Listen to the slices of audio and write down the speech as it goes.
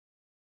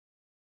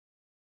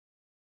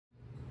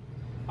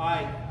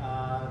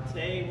Hi,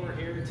 today we're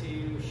here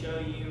to show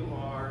you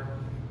our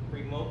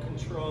remote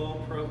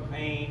control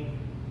propane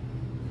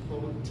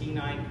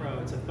T9 Pro.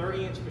 It's a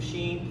 30-inch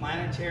machine,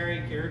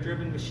 planetary,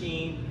 gear-driven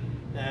machine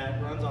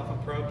that runs off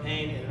of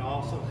propane, and it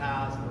also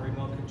has a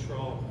remote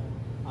control.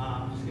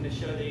 I'm just going to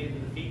show the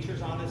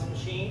features on this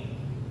machine.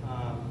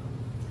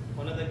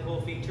 One of the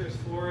cool features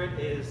for it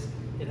is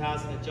it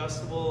has an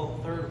adjustable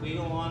third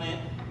wheel on it.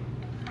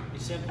 You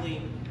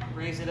simply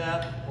raise it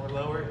up or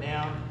lower it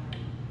down.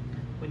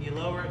 When you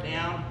lower it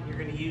down, you're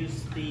going to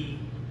use the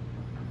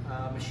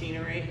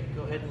machinery.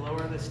 Go ahead and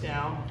lower this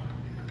down.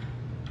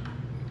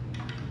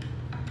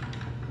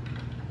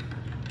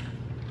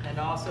 And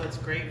also it's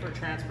great for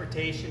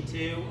transportation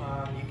too.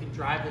 You can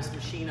drive this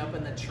machine up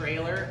in the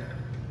trailer.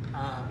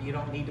 You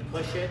don't need to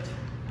push it.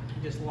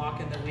 You just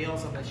lock in the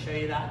wheels. I'm going to show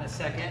you that in a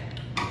second.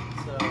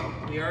 So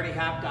we already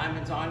have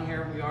diamonds on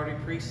here. We already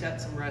preset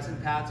some resin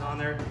pads on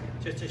there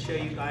just to show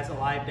you guys a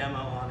live demo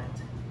on it.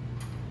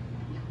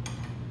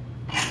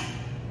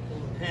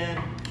 Pin,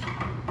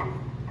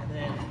 and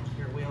then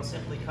your wheel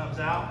simply comes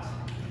out.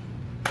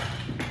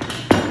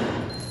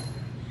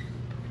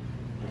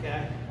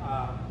 Okay,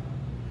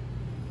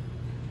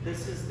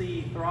 this is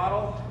the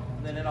throttle,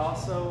 and then it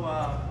also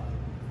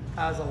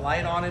has a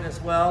light on it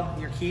as well,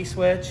 your key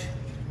switch.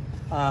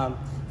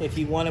 If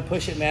you want to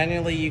push it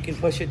manually, you can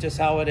push it just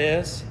how it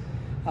is.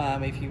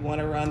 If you want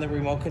to run the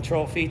remote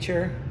control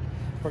feature,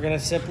 we're going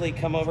to simply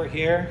come over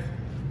here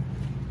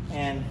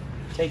and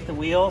take the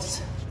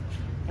wheels,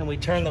 and we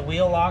turn the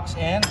wheel locks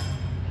in,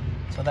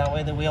 so that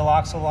way the wheel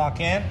locks will lock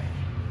in.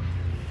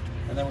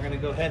 And then we're going to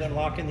go ahead and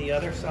lock in the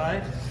other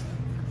side.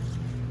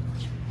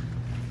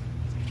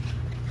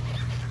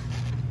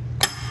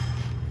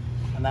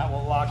 And that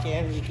will lock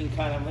in. You can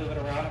kind of move it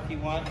around if you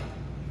want,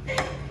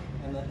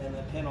 and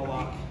the pin will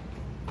lock.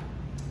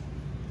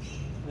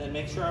 And then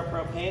make sure our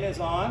propane is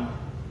on.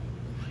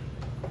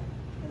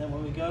 And then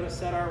when we go to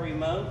set our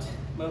remote,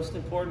 most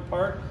important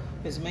part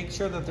is make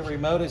sure that the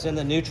remote is in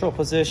the neutral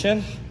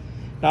position,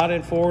 not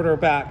in forward or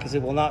back, because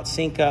it will not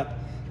sync up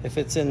if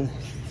it's in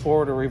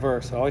forward or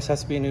reverse. It always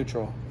has to be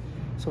neutral.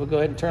 So we'll go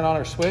ahead and turn on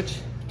our switch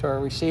to our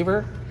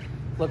receiver.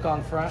 Look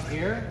on front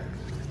here.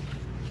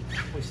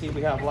 We see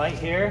we have light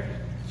here.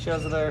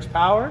 Shows that there's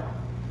power.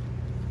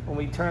 When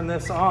we turn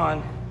this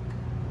on,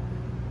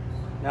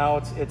 now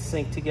it's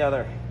synced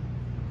together.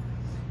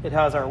 It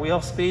has our wheel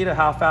speed of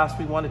how fast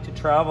we want it to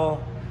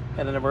travel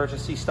and an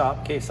emergency stop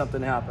in case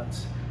something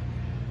happens.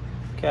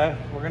 Okay,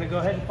 we're going to go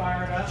ahead and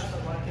fire it up so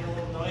it might get a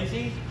little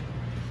noisy.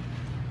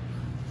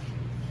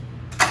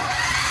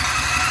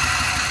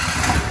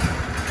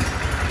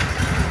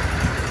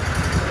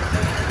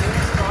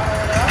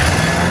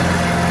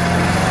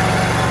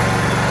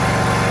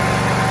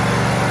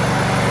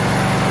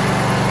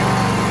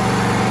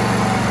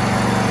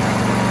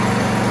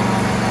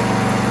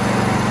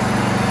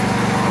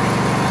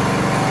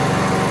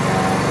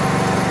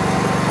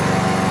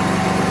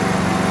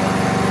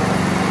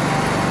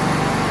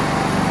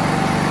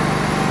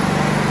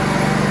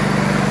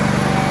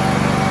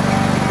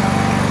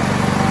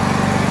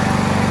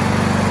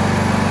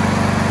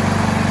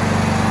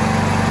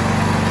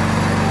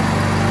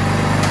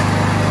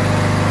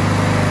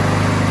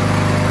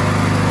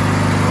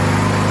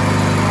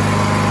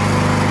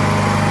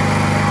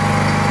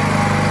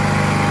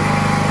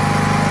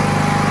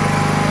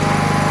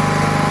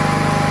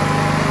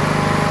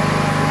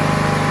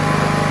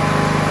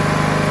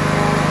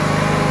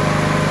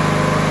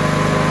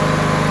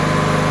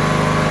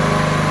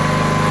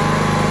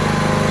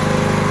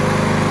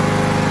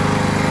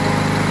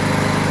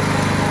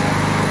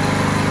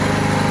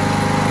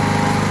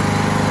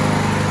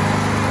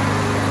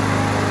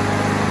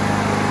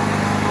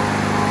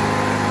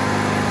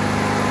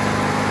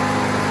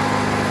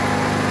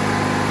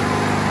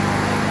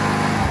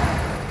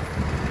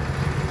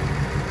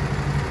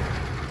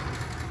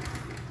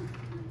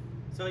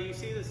 So you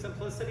see the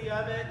simplicity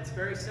of it. It's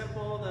very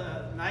simple.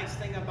 The nice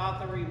thing about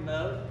the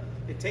remote,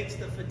 it takes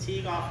the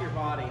fatigue off your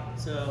body.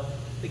 So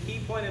the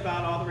key point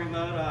about all the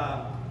remote,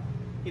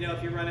 you know,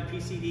 if you're running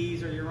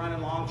PCDs or you're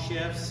running long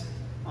shifts,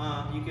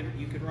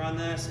 you could run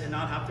this and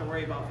not have to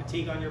worry about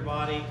fatigue on your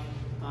body.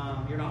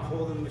 You're not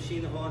holding the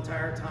machine the whole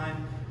entire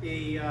time.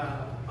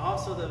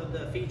 Also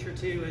the feature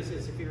too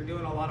is if you're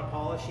doing a lot of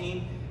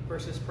polishing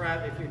versus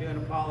prep, if you're doing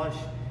a polish,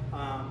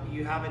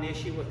 you have an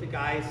issue with the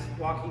guys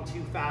walking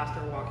too fast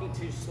or walking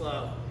too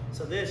slow.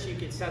 So this, you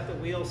can set the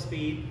wheel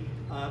speed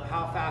of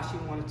how fast you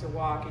want it to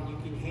walk, and you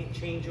can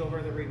change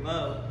over the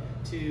remote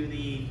to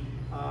the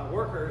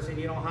workers, and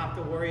you don't have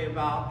to worry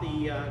about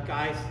the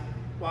guys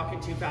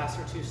walking too fast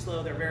or too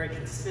slow. They're very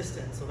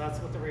consistent. So that's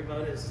what the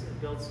remote is.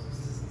 It builds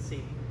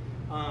consistency.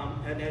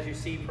 And as you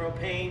see,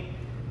 propane,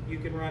 you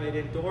can run it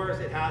indoors.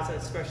 It has a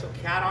special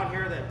cat on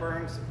here that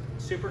burns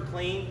super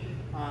clean.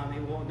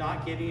 It will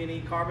not give you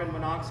any carbon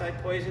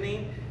monoxide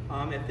poisoning.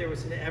 If there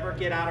was to ever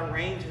get out of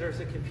range, there's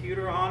a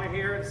computer on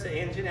here. It's the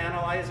engine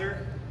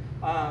analyzer.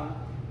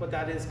 What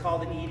that is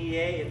called an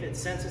EDA. If it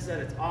senses that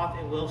it's off,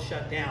 it will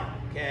shut down.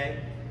 Okay.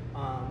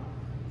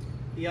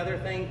 The other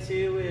thing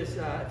too is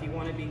if you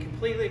want to be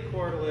completely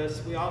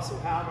cordless, we also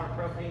have our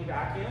propane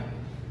vacuum.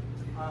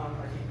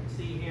 As you can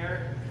see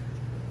here,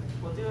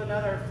 we'll do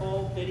another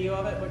full video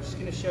of it, which is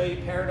going to show you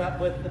paired up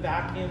with the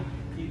vacuum.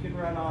 You can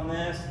run on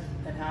this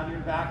and have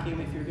your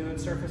vacuum if you're doing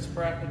surface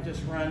prep and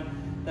just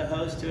run the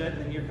hose to it,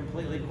 and then you're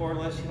completely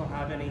cordless. You don't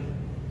have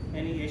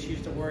any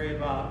issues to worry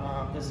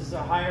about. This is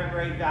a higher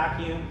grade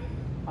vacuum.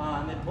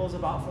 It pulls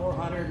about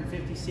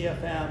 450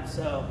 CFM,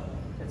 so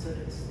it's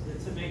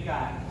a big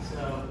guy.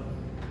 So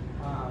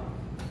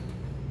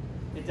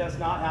it does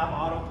not have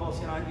auto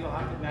pulsing on it. You'll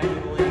have to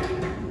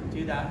manually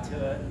do that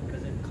to it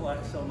because it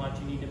collects so much.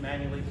 You need to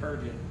manually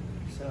purge it.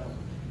 So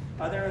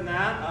other than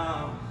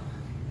that,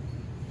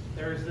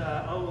 there's it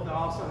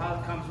also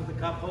comes with a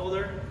cup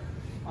holder.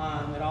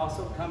 It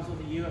also comes with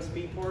a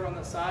USB port on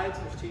the sides.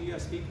 There's 2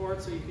 USB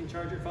ports, so you can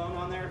charge your phone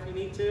on there if you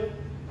need to.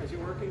 As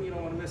you're working, you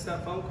don't want to miss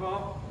that phone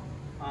call.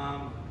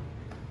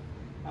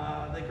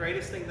 The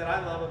greatest thing that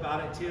I love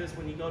about it too is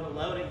when you go to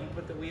load it, you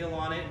put the wheel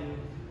on it and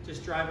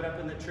just drive it up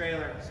in the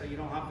trailer, so you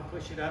don't have to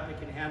push it up. It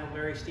can handle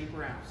very steep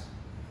ramps.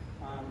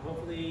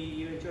 Hopefully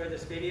you enjoyed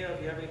this video.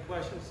 If you have any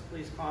questions,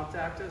 please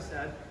contact us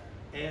at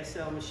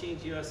ASL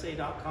Machines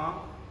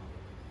USA.com.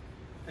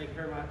 Thank you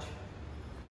very much.